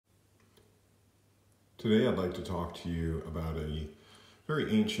Today I'd like to talk to you about a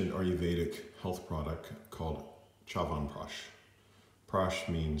very ancient Ayurvedic health product called Chyavanprash. Prash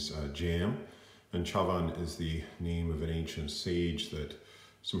means jam, and Chyavan is the name of an ancient sage that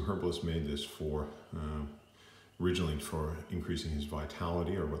some herbalists made this for, originally for increasing his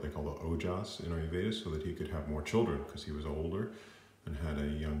vitality, or what they call the ojas in Ayurveda, so that he could have more children because he was older and had a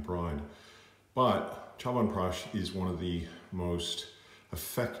young bride. But Chyavanprash is one of the most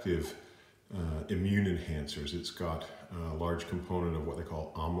effective immune enhancers. It's got a large component of what they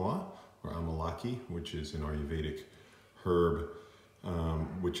call amla or amalaki, which is an Ayurvedic herb,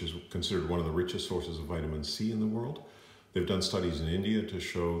 which is considered one of the richest sources of vitamin C in the world. They've done studies in India to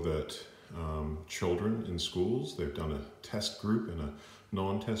show that children in schools, they've done a test group and a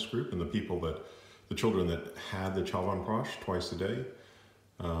non-test group, and the children that had the Chyavanprash twice a day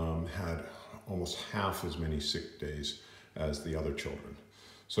had almost half as many sick days as the other children.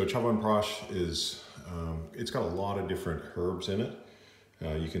 So Chyavanprash is, it's got a lot of different herbs in it.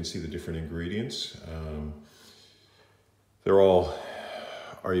 You can see the different ingredients. They're all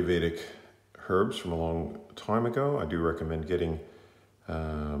Ayurvedic herbs from a long time ago. I do recommend getting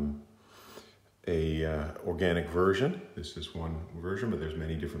organic version. This is one version, but there's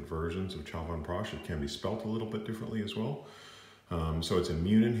many different versions of Chyavanprash. It can be spelt a little bit differently as well. So it's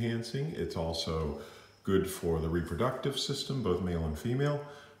immune enhancing. It's also good for the reproductive system, both male and female.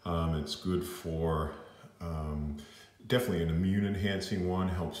 It's good for definitely an immune enhancing one,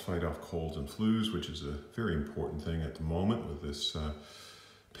 helps fight off colds and flus, which is a very important thing at the moment with this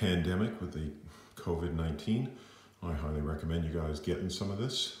pandemic, with the COVID-19. I highly recommend you guys getting some of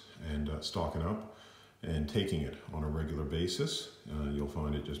this and stocking up and taking it on a regular basis. You'll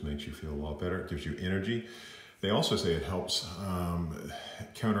find it just makes you feel a lot better. It gives you energy. They also say it helps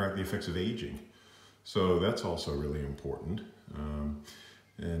counteract the effects of aging. So that's also really important.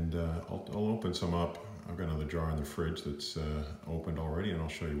 I'll open some up. I've got another jar in the fridge that's opened already, and I'll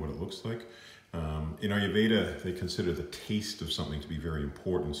show you what it looks like. In Ayurveda, they consider the taste of something to be very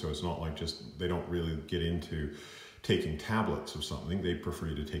important. So it's not like they don't really get into taking tablets of something. They prefer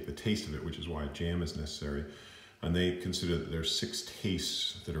you to take the taste of it, which is why a jam is necessary. And they consider that there's 6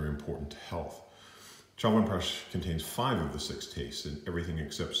 tastes that are important to health. Chyavanprash contains 5 of the 6 tastes, and everything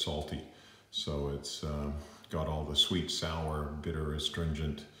except salty. So it's got all the sweet, sour, bitter,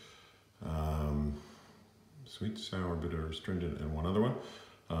 astringent, and one other one,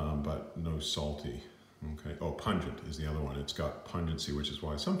 but no salty. Okay. Oh, pungent is the other one. It's got pungency, which is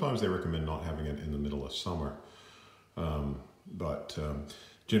why sometimes they recommend not having it in the middle of summer.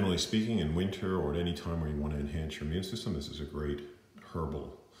 Generally speaking, in winter or at any time where you want to enhance your immune system, this is a great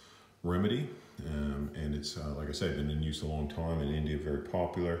herbal remedy. And it's, like I said, been in use a long time. In India, very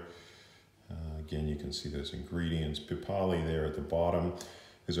popular. Again, you can see those ingredients. Pipali there at the bottom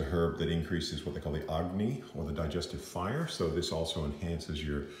is a herb that increases what they call the Agni, or the digestive fire. So this also enhances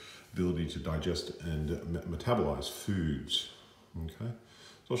your ability to digest and metabolize foods. Okay,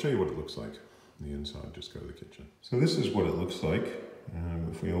 so I'll show you what it looks like on the inside. Just go to the kitchen. So this is what it looks like.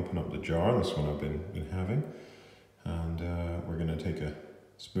 If we open up the jar, this one I've been having, and we're going to take a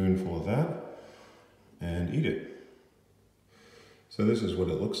spoonful of that and eat it. So this is what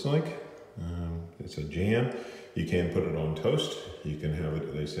it looks like. It's a jam. You can put it on toast. You can have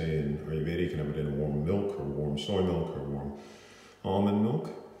it, they say in Ayurveda, you can have it in warm milk or warm soy milk or warm almond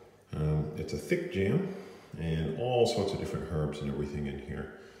milk. It's a thick jam and all sorts of different herbs and everything in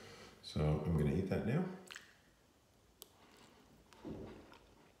here. So I'm going to eat that now.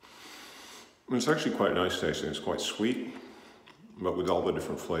 It's actually quite nice tasting. It's quite sweet, but with all the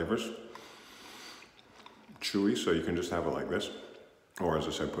different flavors. Chewy, so you can just have it like this. Or as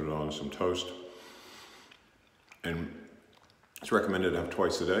I said, put it on some toast. And it's recommended to have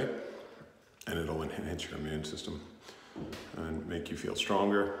twice a day, and it'll enhance your immune system and make you feel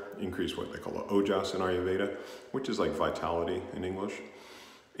stronger, increase what they call the ojas in Ayurveda, which is like vitality in English,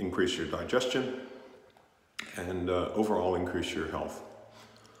 increase your digestion, and overall increase your health.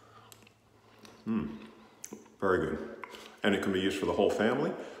 Very good. And it can be used for the whole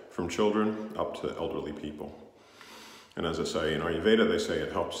family, from children up to elderly people. And as I say, in Ayurveda, they say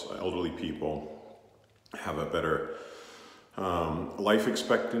it helps elderly people have a better life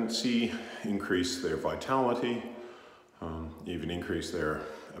expectancy, increase their vitality, even increase their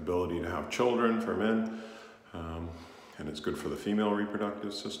ability to have children for men. And it's good for the female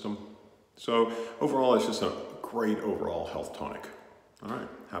reproductive system. So overall, it's just a great overall health tonic. All right,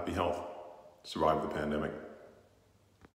 happy health. Survive the pandemic.